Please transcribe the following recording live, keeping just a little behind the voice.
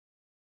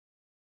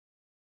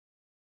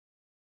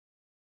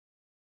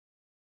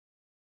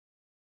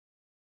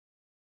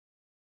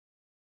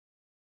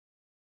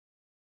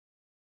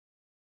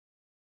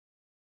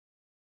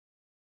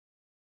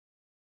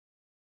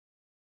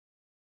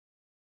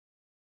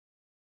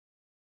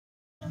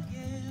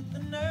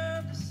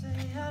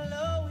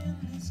hello in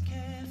this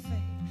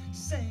cafe.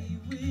 Say you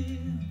will.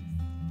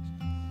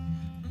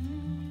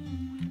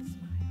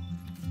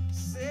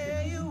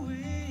 Say you will.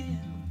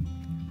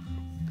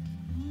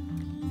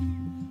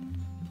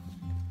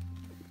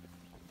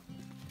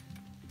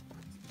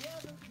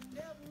 Together,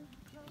 together,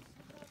 close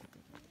enough to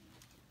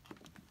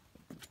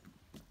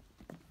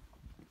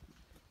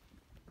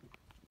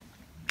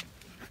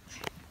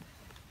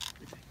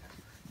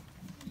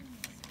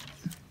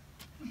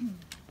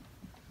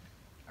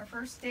Our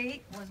first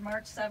date was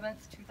March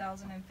 7th,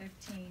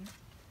 2015.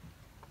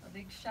 A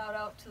big shout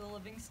out to the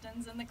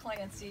Livingstons and the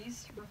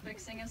Clancys for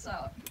fixing us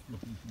up.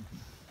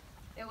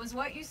 It was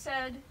what you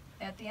said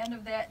at the end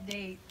of that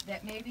date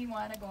that made me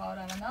want to go out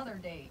on another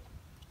date.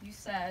 You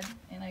said,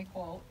 and I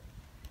quote,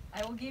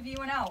 "I will give you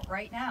an out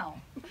right now.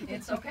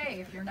 It's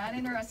okay if you're not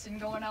interested in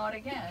going out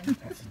again."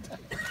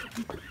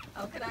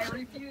 How could I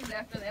refuse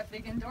after that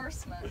big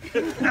endorsement?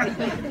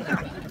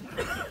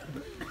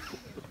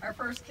 Our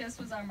first kiss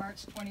was on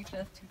March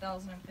 25th,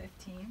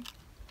 2015.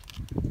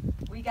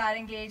 We got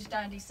engaged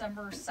on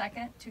December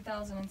 2nd,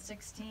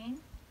 2016.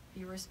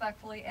 He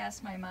respectfully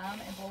asked my mom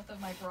and both of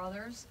my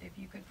brothers if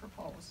you could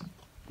propose.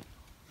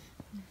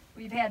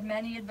 We've had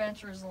many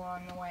adventures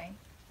along the way.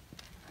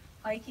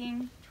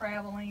 Hiking,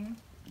 traveling,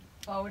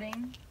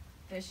 boating,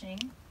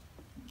 fishing,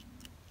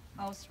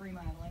 house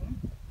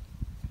remodeling.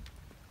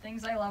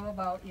 Things I love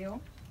about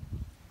you: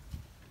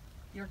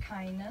 your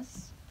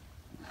kindness.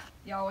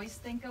 You always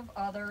think of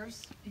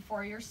others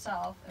before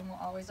yourself and will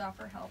always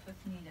offer help if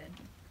needed.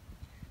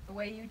 The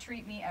way you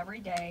treat me every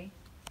day,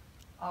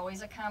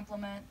 always a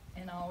compliment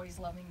and always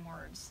loving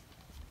words.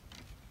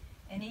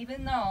 And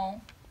even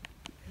though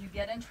you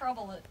get in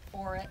trouble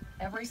for it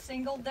every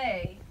single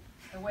day,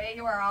 the way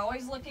you are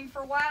always looking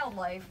for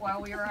wildlife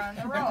while we are on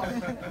the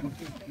road.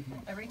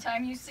 Every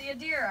time you see a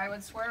deer, I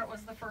would swear it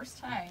was the first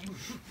time.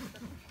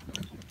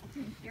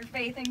 Your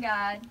faith in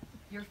God,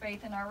 your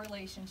faith in our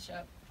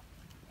relationship,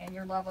 and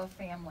your love of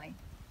family.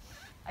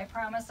 I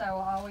promise I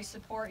will always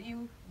support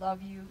you,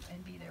 love you,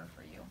 and be there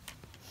for you.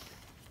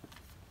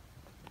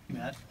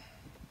 Met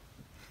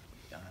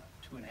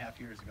 2.5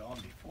 years ago,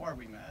 and before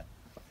we met,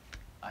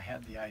 I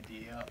had the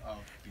idea of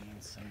being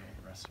single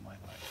the rest of my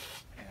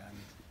life, and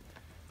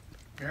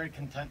very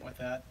content with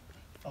that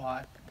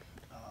thought.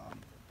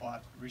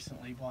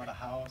 Recently bought a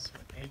house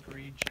with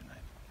acreage, and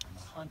I'm a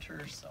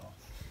hunter, so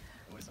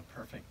it was a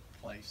perfect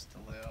place to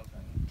live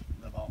and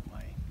live out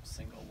my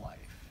single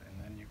life. And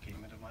then you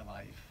came into my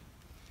life,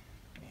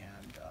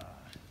 and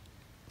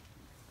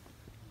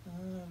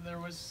there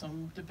was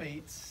some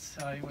debates.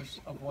 I was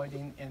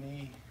avoiding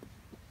any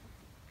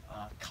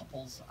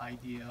couple's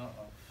idea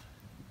of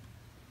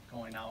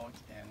going out,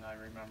 and I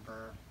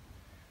remember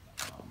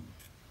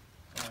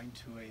going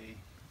to a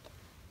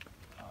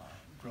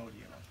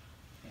rodeo,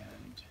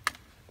 and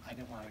I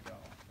didn't want to go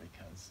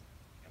because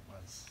it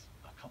was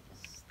a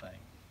couple's thing.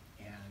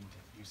 And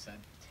you said,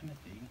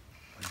 "Timothy,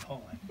 we're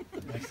going."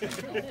 I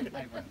said, "No,"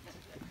 I went.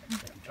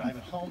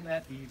 Driving home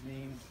that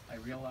evening, I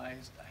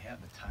realized I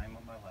had the time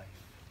of my life.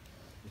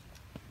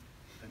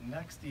 The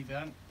next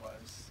event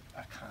was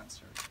a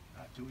concert,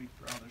 a Dewey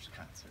Brothers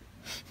concert.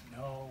 And I said,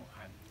 "No,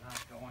 I'm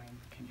not going.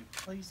 Can you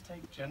please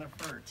take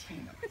Jennifer or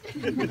Tina?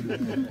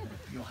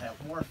 You'll have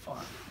more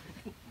fun."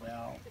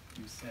 Well,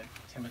 you said,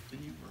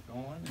 "Timothy, we're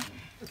going,"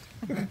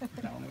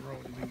 and down the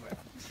road we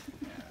went.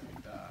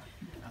 And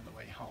on the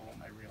way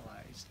home, I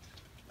realized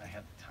I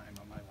had the time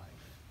of my life.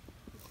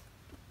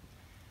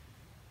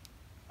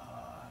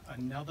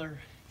 Another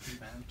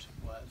event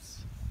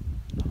was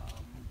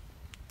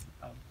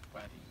a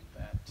wedding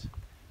that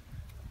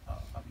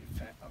of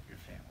your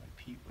family.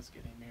 Pete was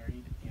getting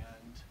married,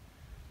 and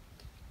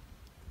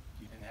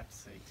you didn't have to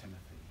say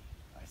Timothy.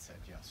 I said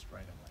yes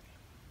right away.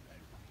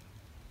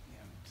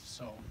 And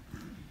so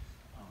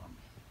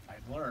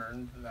I've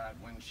learned that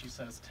when she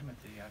says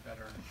Timothy, I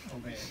better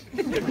obey.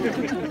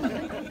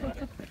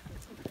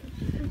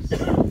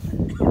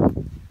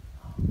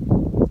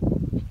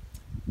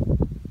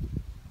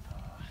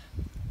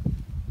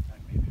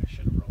 Maybe I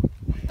should have wrote.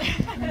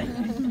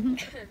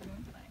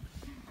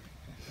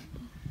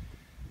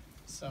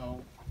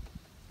 So,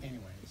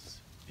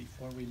 anyways,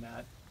 before we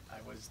met,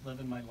 I was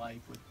living my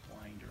life with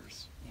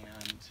blinders,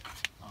 and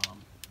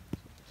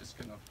just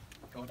gonna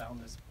go down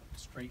this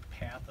straight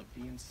path of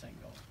being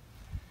single.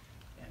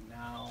 And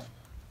now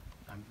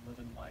I'm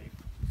living life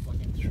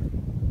looking through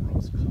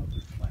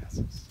rose-colored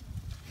glasses.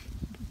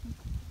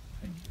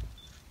 Thank you.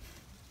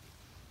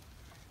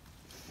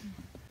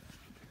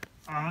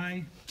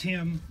 I,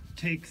 Tim,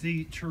 take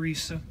thee,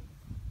 Teresa,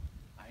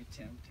 I,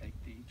 Tim, take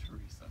thee,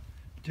 Teresa,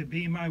 to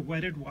be my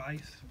wedded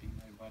wife, to be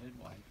my wedded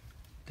wife,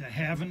 to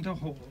have and to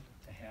hold,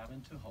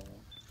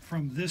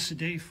 from this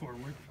day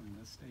forward,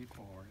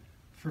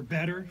 for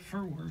better,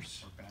 for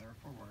worse,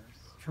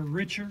 for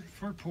richer,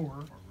 for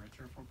poorer,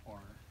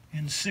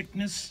 in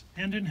sickness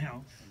and in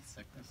health,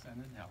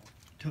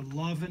 to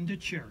love and to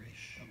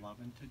cherish,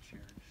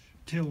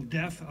 till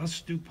death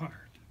us do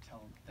part,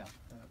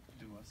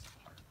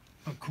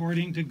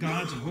 according to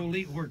God's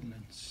holy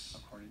ordinance,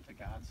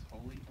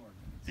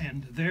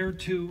 And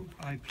thereto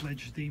I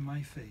pledge thee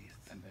my faith.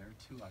 And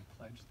thereto I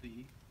pledge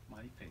thee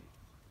my faith.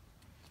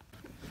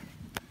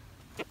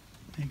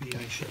 Maybe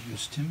I should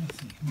use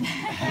Timothy.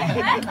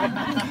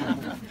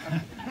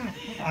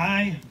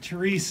 I,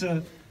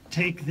 Teresa,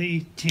 take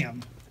thee,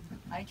 Tim,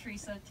 I,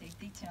 Teresa, take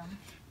thee, Tim,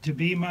 to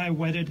be my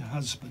wedded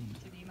husband,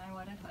 to be my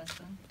wedded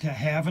husband, to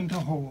have and to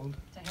hold,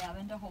 to have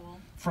and to hold,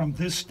 from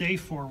this day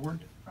forward,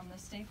 from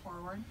this day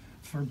forward,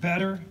 for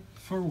better,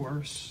 for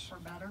worse, for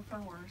better, for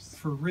worse,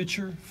 for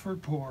richer, for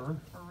poorer,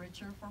 for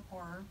richer, for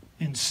poorer,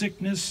 in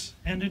sickness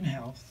and in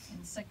health,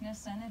 in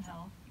sickness and in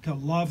health, to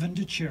love and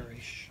to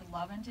cherish, to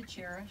love and to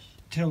cherish,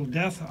 till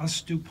death us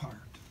do part,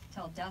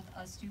 till death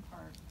us do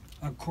part,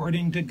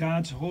 according to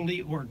God's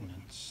holy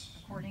ordinance.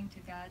 according to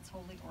God's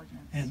holy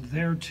ordinance. And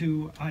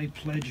thereto I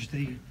pledge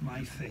thee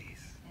my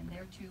faith. And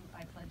thereto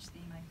I pledge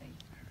thee my faith.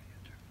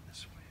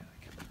 This way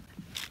I can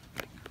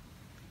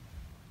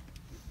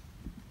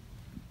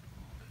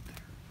hold it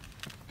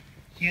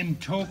there. In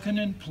token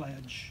and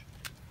pledge.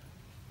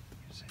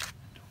 You say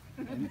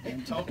in token.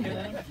 In token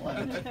and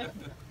pledge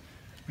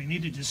We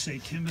needed to say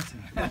Timothy.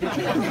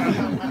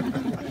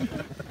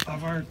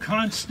 Of our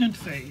constant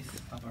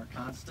faith of our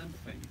constant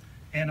faith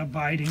and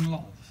abiding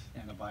love.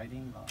 and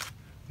abiding love.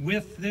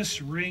 With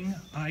this ring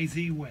I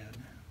thee wed.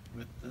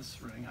 With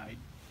this ring I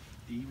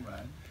thee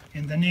wed.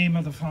 In the name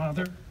of the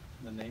Father,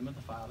 In the name of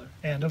the Father,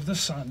 and of the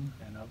Son,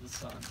 and of the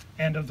Son,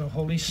 and of the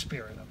Holy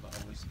Spirit. and of the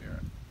Holy Spirit.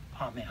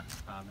 Amen.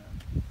 Amen.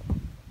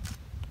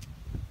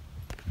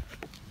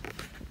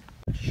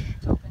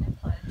 Token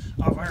and pledge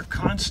Of our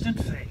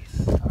constant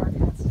faith of our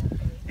constant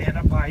faith and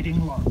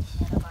abiding love.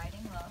 and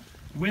abiding love.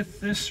 With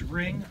this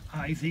ring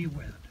I thee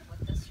wed.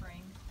 With this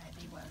ring I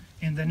thee wed.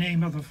 In the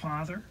name of the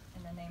Father,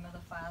 In the name of the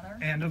Father,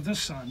 and of the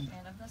Son,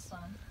 and of the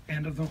Son,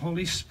 and of the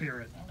Holy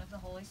Spirit. and of the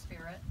Holy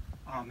Spirit.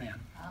 Amen.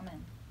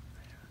 Amen.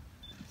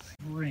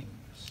 Rings.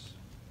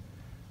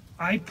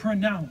 I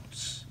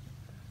pronounce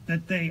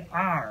that they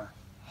are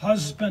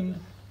husband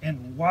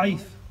and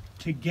wife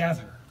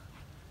together.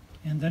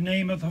 In the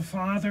name of the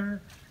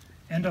Father,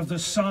 and of the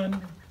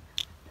Son,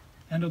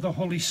 and of the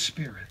Holy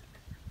Spirit.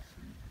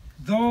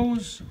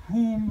 Those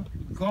whom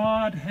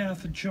God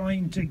hath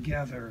joined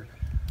together,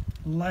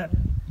 let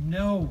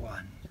no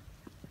one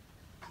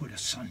put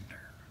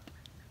asunder.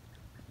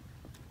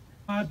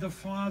 God the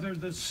Father,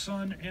 the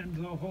Son, and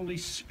the Holy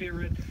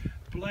Spirit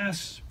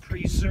bless,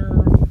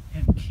 preserve,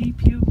 and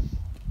keep you.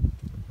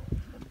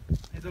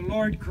 May the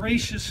Lord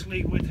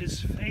graciously, with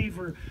his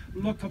favor,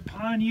 look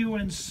upon you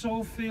and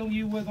so fill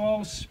you with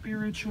all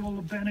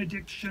spiritual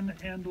benediction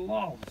and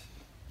love,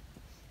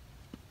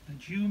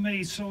 that you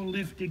may so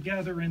live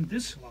together in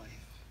this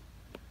life,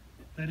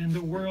 that in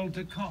the world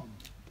to come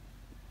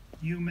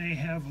you may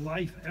have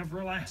life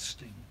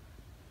everlasting.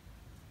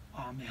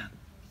 Amen.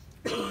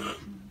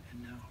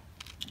 And now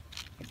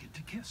you get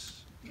to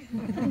kiss.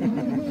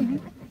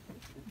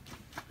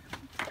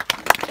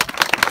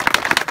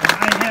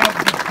 I have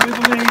the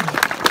privilege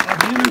of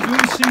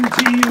introducing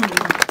to you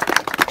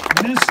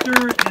Mr.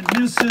 and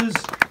Mrs.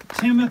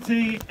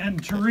 Timothy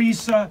and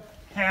Teresa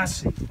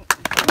Hasse.